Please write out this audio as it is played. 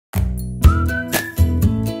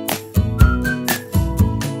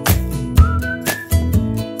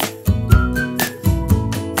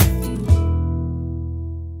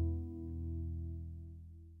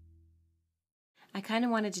kind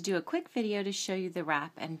of wanted to do a quick video to show you the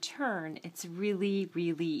wrap and turn. It's really,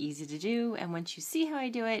 really easy to do, and once you see how I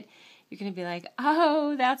do it, you're going to be like,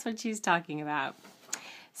 oh, that's what she's talking about.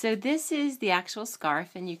 So this is the actual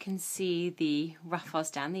scarf, and you can see the ruffles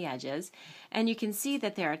down the edges, and you can see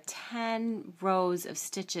that there are 10 rows of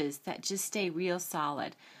stitches that just stay real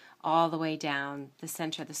solid all the way down the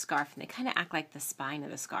center of the scarf, and they kind of act like the spine of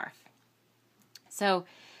the scarf. So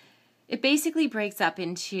it basically breaks up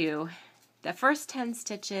into the first 10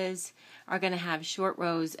 stitches are going to have short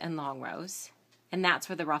rows and long rows, and that's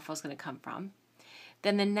where the ruffle is going to come from.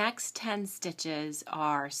 Then the next 10 stitches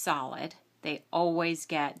are solid. They always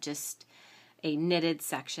get just a knitted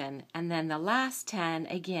section, and then the last 10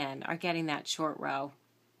 again are getting that short row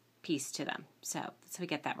piece to them. So we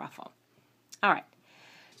get that ruffle. All right.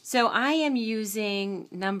 So I am using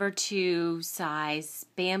number 2 size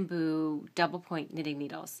bamboo double point knitting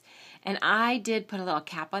needles. And I did put a little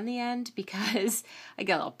cap on the end because I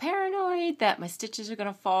got a little paranoid that my stitches are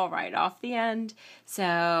going to fall right off the end.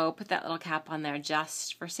 So put that little cap on there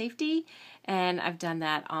just for safety. And I've done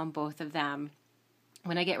that on both of them.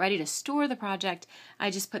 When I get ready to store the project, I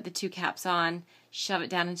just put the 2 caps on, shove it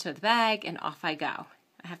down into the bag, and off I go.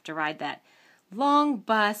 I have to ride that long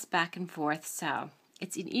bus back and forth, so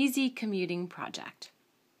it's an easy commuting project.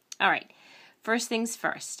 All right, first things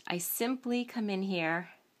first. I simply come in here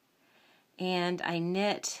and I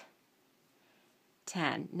knit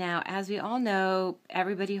 10. Now, as we all know,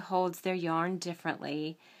 everybody holds their yarn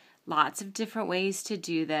differently. Lots of different ways to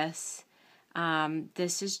do this.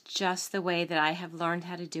 This is just the way that I have learned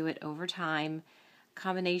how to do it over time.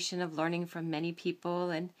 Combination of learning from many people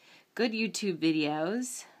and good YouTube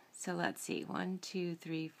videos. So let's see, 1, 2,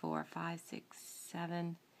 3, 4, 5, 6,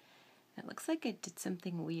 7. It looks like I did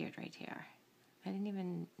something weird right here. I didn't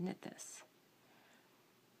even knit this.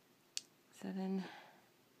 7,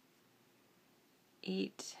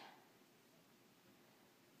 8,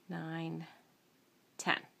 9,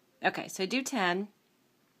 10. Okay, so I do 10,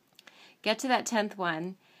 get to that 10th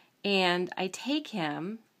one, and I take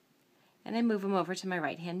him and I move him over to my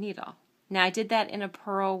right hand needle. Now I did that in a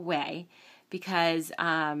purl way because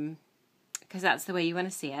that's the way you want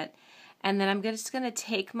to see it. And then I'm just going to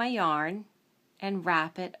take my yarn and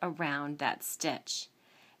wrap it around that stitch.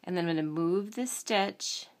 And then I'm going to move the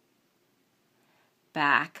stitch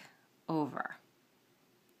back over.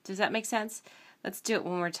 Does that make sense? Let's do it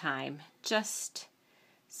one more time, just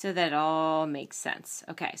so that it all makes sense.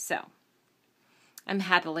 Okay, so I'm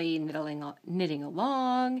happily knitting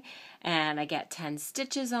along, and I get 10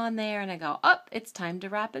 stitches on there, and I go, oh, it's time to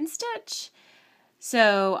wrap and stitch.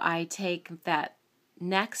 So I take that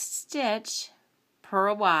next stitch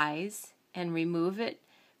purlwise and remove it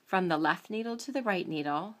from the left needle to the right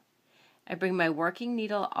needle. I bring my working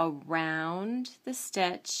needle around the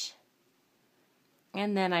stitch,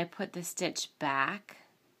 and then I put the stitch back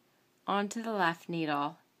onto the left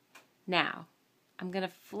needle. Now, I'm going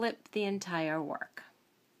to flip the entire work.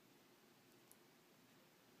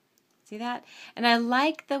 See that? And I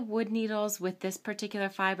like the wood needles with this particular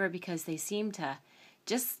fiber because they seem to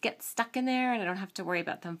just get stuck in there and I don't have to worry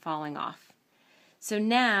about them falling off. So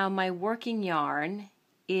now my working yarn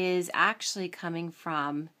is actually coming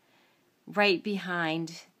from right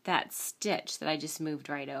behind that stitch that I just moved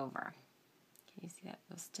right over. Can you see that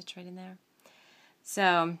little stitch right in there?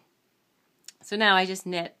 So now I just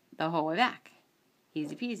knit the whole way back.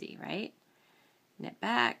 Easy peasy, right? Knit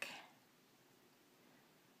back.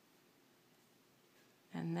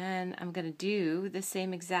 And then I'm going to do the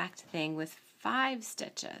same exact thing with 5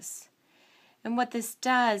 stitches. And what this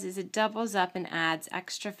does is it doubles up and adds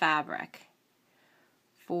extra fabric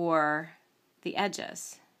for the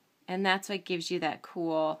edges. And that's what gives you that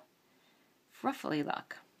cool ruffly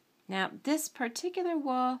look. Now this particular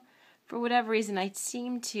wool, for whatever reason, I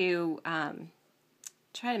seem to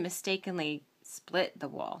try to mistakenly split the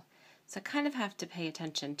wool. So I kind of have to pay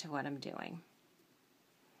attention to what I'm doing.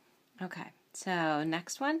 Okay, so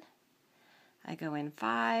next one, I go in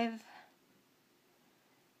 5,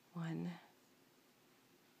 1,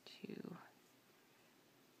 2,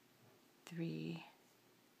 3,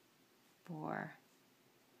 4,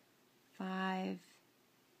 5,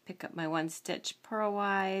 pick up my 1 stitch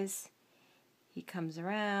purlwise, he comes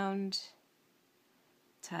around,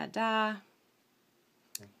 ta-da,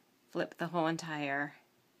 flip the whole entire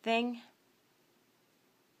thing,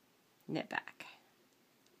 knit back.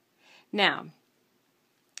 Now,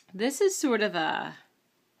 this is sort of a,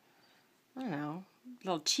 I don't know,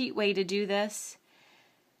 little cheat way to do this.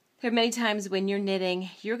 There are many times when you're knitting,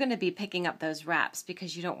 you're going to be picking up those wraps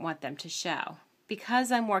because you don't want them to show.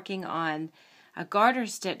 Because I'm working on a garter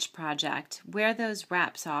stitch project, where those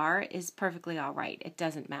wraps are is perfectly all right. It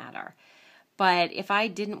doesn't matter. But if I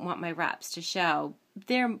didn't want my wraps to show,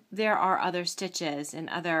 there are other stitches and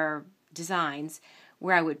other designs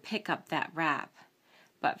where I would pick up that wrap.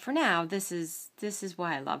 But for now, this is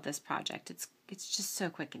why I love this project. It's just so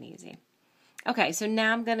quick and easy. Okay, so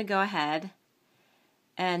now I'm going to go ahead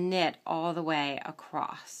and knit all the way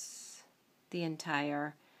across the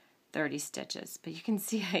entire 30 stitches. But you can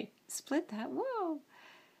see I split that, whoa,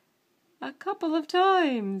 a couple of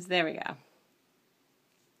times. There we go.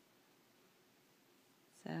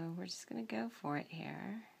 So we're just going to go for it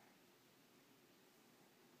here.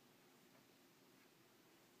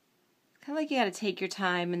 Kind of like you got to take your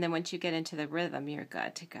time, and then once you get into the rhythm, you're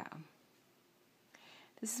good to go.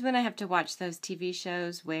 This is when I have to watch those TV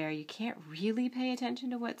shows where you can't really pay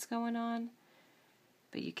attention to what's going on,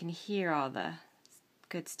 but you can hear all the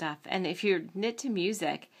good stuff. And if you're knit to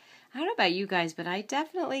music, I don't know about you guys, but I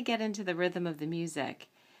definitely get into the rhythm of the music,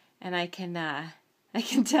 and I can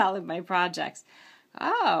tell in my projects,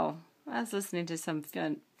 oh, I was listening to some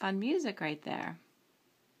fun music right there.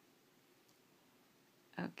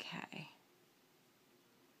 Okay.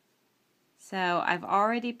 So I've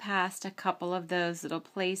already passed a couple of those little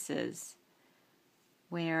places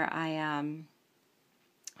where I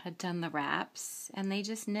had done the wraps, and they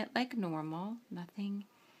just knit like normal, nothing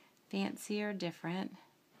fancy or different.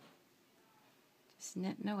 Just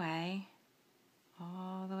knitting away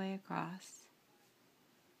all the way across.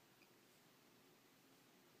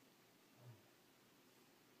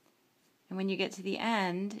 And when you get to the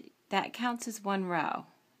end, that counts as one row,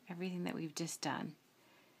 everything that we've just done.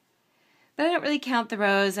 But I don't really count the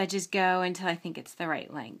rows, I just go until I think it's the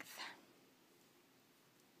right length.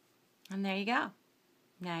 And there you go.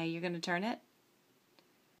 Now you're going to turn it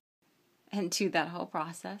and do that whole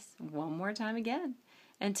process one more time again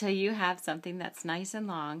until you have something that's nice and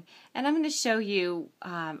long. And I'm going to show you,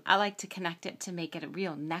 I like to connect it to make it a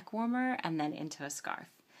real neck warmer and then into a scarf.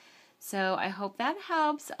 So I hope that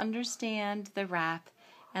helps understand the wrap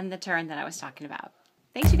and the turn that I was talking about.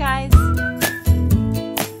 Thanks, you guys.